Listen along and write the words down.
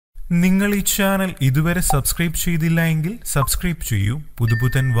നിങ്ങൾ ഈ ചാനൽ ഇതുവരെ സബ്സ്ക്രൈബ് ചെയ്തില്ലെങ്കിൽ സബ്സ്ക്രൈബ് ചെയ്യൂ.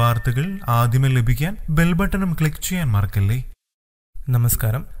 പുതുപുത്തൻ വാർത്തകൾ ആദ്യമേ ലഭിക്കാൻ ബെൽ ബട്ടണും ക്ലിക്ക് ചെയ്യാൻ മറക്കല്ലേ.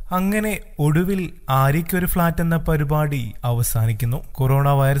 നമസ്കാരം. അങ്ങനെ ഒടുവിൽ ആര്യയ്ക്കൊരു ഫ്ലാറ്റ് എന്ന പരിപാടി അവസാനിക്കുന്നു. കൊറോണ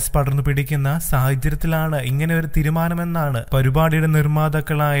വൈറസ് പടർന്നു പിടിക്കുന്ന സാഹചര്യത്തിലാണ് ഇങ്ങനെ ഒരു തീരുമാനമെന്നാണ് പരിപാടിയുടെ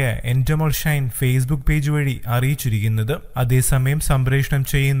നിർമ്മാതാക്കളായ എൻഡമോൾ ഷൈൻ ഫേസ്ബുക്ക് പേജ് വഴി അറിയിച്ചിരിക്കുന്നത്. അതേസമയം സംപ്രേഷണം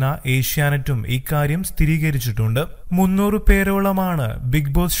ചെയ്യുന്ന ഏഷ്യാനെറ്റും ഇക്കാര്യം സ്ഥിരീകരിച്ചിട്ടുണ്ട്. 300 പേരോളമാണ്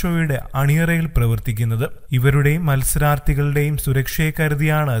ബിഗ് ബോസ് ഷോയുടെ അണിയറയിൽ പ്രവർത്തിക്കുന്നത്. ഇവരുടെയും മത്സരാർത്ഥികളുടെയും സുരക്ഷയെ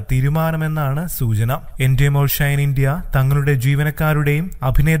കരുതിയാണ് തീരുമാനമെന്നാണ് സൂചന. എൻഡമോൾ ഷൈൻ ഇന്ത്യ തങ്ങളുടെ ജീവനക്കാരുടെയും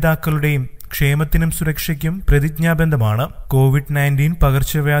അഭിനേതാക്കളുടെയും ക്ഷേമത്തിനും സുരക്ഷയ്ക്കും പ്രതിജ്ഞാബദ്ധമാണ്. COVID-19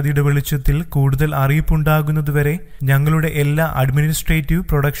 പകർച്ചവ്യാധിയുടെ വെളിച്ചത്തിൽ കൂടുതൽ അറിയിപ്പുണ്ടാകുന്നതുവരെ ഞങ്ങളുടെ എല്ലാ അഡ്മിനിസ്ട്രേറ്റീവ്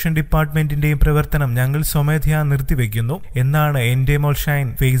പ്രൊഡക്ഷൻ ഡിപ്പാർട്ട്മെന്റിന്റെയും പ്രവർത്തനം ഞങ്ങൾ സ്വമേധയാ നിർത്തിവെക്കുന്നു എന്നാണ് എൻഡമോൾ ഷൈൻ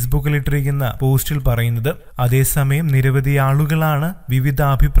ഫേസ്ബുക്കിൽ ഇട്ടിരിക്കുന്ന പോസ്റ്റിൽ പറയുന്നത്. അതേസമയം നിരവധി ആളുകളാണ് വിവിധ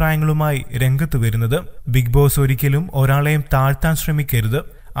അഭിപ്രായങ്ങളുമായി രംഗത്ത് വരുന്നത്. ബിഗ് ബോസ് ഒരിക്കലും ഒരാളെയും താഴ്ത്താൻ ശ്രമിക്കരുത്,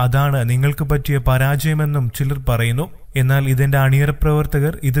 അതാണ് നിങ്ങൾക്ക് പറ്റിയ പരാജയമെന്നും ചിലർ പറയുന്നു. എന്നാൽ ഇതിന്റെ അണിയറ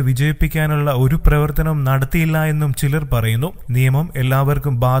പ്രവർത്തകർ ഇത് വിജയിപ്പിക്കാനുള്ള ഒരു പ്രവർത്തനം നടത്തിയില്ല എന്നും ചിലർ പറയുന്നു. നിയമം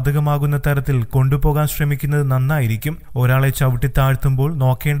എല്ലാവർക്കും ബാധകമാകുന്ന തരത്തിൽ കൊണ്ടുപോകാൻ ശ്രമിക്കുന്നത് നന്നായിരിക്കും. ഒരാളെ ചവിട്ടിത്താഴ്ത്തുമ്പോൾ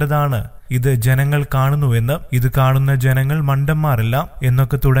നോക്കേണ്ടതാണ് ഇത് ജനങ്ങൾ കാണുന്നുവെന്ന്, ഇത് കാണുന്ന ജനങ്ങൾ മണ്ടന്മാരല്ല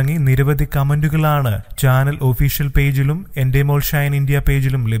എന്നൊക്കെ തുടങ്ങി നിരവധി കമന്റുകളാണ് ചാനൽ ഒഫീഷ്യൽ പേജിലും എൻഡമോൾ ഷൈൻ ഇന്ത്യ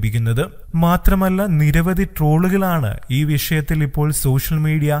പേജിലും ലഭിക്കുന്നത്. മാത്രമല്ല നിരവധി ട്രോളുകളാണ് ഈ വിഷയത്തിൽ ഇപ്പോൾ സോഷ്യൽ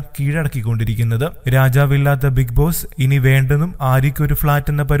മീഡിയ കീഴടക്കിക്കൊണ്ടിരിക്കുന്നത്. രാജാവില്ലാത്ത ബിഗ് ബോസ് ഇനി വേണ്ടെന്നും ആര്യയ്ക്കൊരു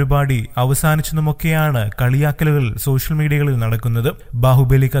ഫ്ലാറ്റ് എന്ന പരിപാടി അവസാനിച്ചെന്നുമൊക്കെയാണ് കളിയാക്കലുകൾ സോഷ്യൽ മീഡിയകളിൽ നടക്കുന്നത്.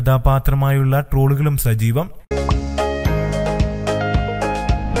 ബാഹുബലി കഥാപാത്രമായുള്ള ട്രോളുകളും സജീവം.